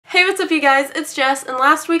what's up you guys, it's Jess, and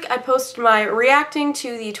last week I posted my reacting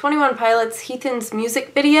to the 21 Pilots Heathen's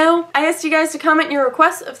music video. I asked you guys to comment your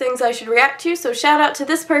requests of things I should react to, so shout out to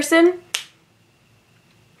this person.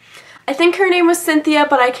 I think her name was Cynthia,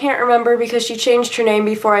 but I can't remember because she changed her name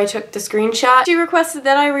before I took the screenshot. She requested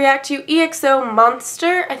that I react to EXO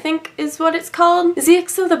Monster, I think is what it's called. Is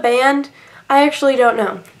EXO the band? I actually don't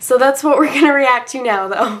know. So that's what we're gonna react to now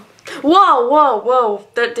though. Whoa, whoa, whoa,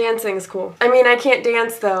 that dancing's cool. I mean, I can't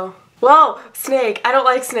dance though. Whoa, snake, I don't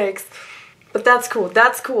like snakes. But that's cool,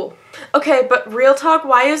 that's cool. Okay, but real talk,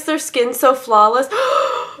 why is their skin so flawless?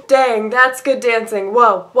 Dang, that's good dancing,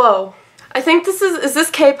 whoa, whoa. I think this is this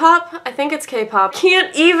K-pop? I think it's K-pop.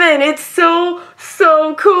 Can't even, it's so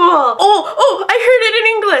cool. Oh, I heard it in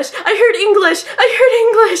English. I heard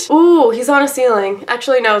English. Ooh, he's on a ceiling.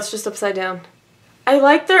 Actually, no, it's just upside down. I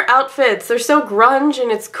like their outfits. They're so grunge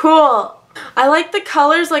and it's cool. I like the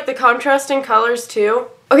colors, like the contrasting colors too.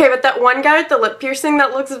 Okay, but that one guy with the lip piercing,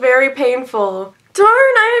 that looks very painful. Darn,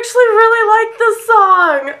 I actually really like this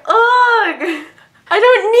song. Ugh. I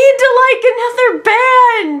don't need to like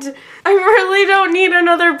another band. I really don't need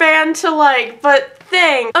another band to like, but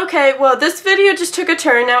thanks. Okay, well this video just took a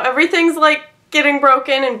turn. Now everything's like getting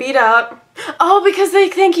broken and beat up. Oh, because they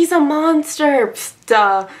think he's a monster. Psst,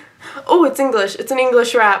 duh. Oh, it's English. It's an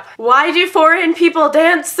English rap. Why do foreign people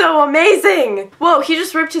dance so amazing? Whoa, he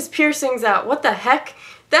just ripped his piercings out. What the heck?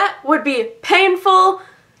 That would be painful.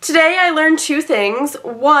 Today I learned two things.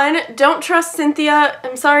 One, don't trust Cynthia.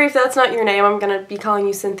 I'm sorry if that's not your name. I'm gonna be calling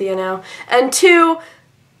you Cynthia now. And two,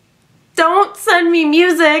 don't send me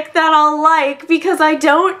music that I'll like because I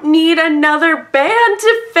don't need another band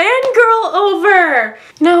to fangirl over.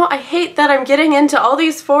 No, I hate that I'm getting into all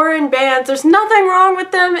these foreign bands. There's nothing wrong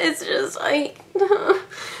with them. It's just,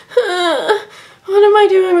 what am I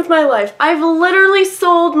doing with my life? I've literally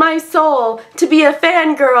sold my soul to be a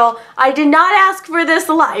fangirl. I did not ask for this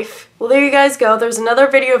life. Well, there you guys go. There's another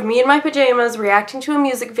video of me in my pajamas reacting to a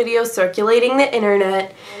music video circulating the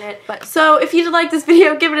internet. So if you did like this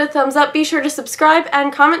video, give it a thumbs up. Be sure to subscribe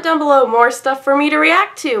and comment down below more stuff for me to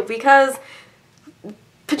react to because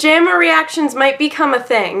pajama reactions might become a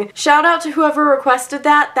thing. Shout out to whoever requested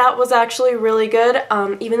that. That was actually really good,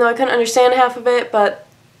 even though I couldn't understand half of it, but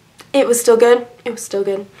it was still good. It was still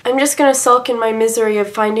good. I'm just gonna sulk in my misery of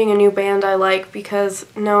finding a new band I like because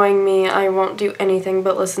knowing me, I won't do anything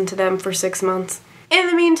but listen to them for 6 months. In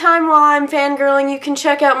the meantime, while I'm fangirling, you can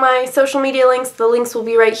check out my social media links. The links will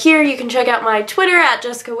be right here. You can check out my Twitter at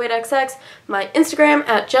JessicaWittXX, my Instagram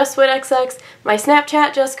at JessWittXX, my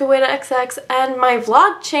Snapchat JessicaWittXX, and my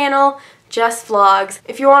vlog channel, Jess Vlogs.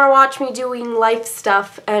 If you want to watch me doing life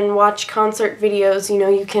stuff and watch concert videos, you know,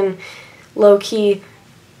 you can low-key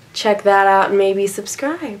check that out and maybe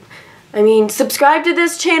subscribe. I mean, subscribe to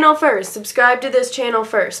this channel first. Subscribe to this channel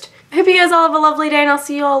first. I hope you guys all have a lovely day and I'll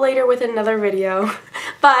see you all later with another video.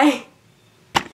 Bye!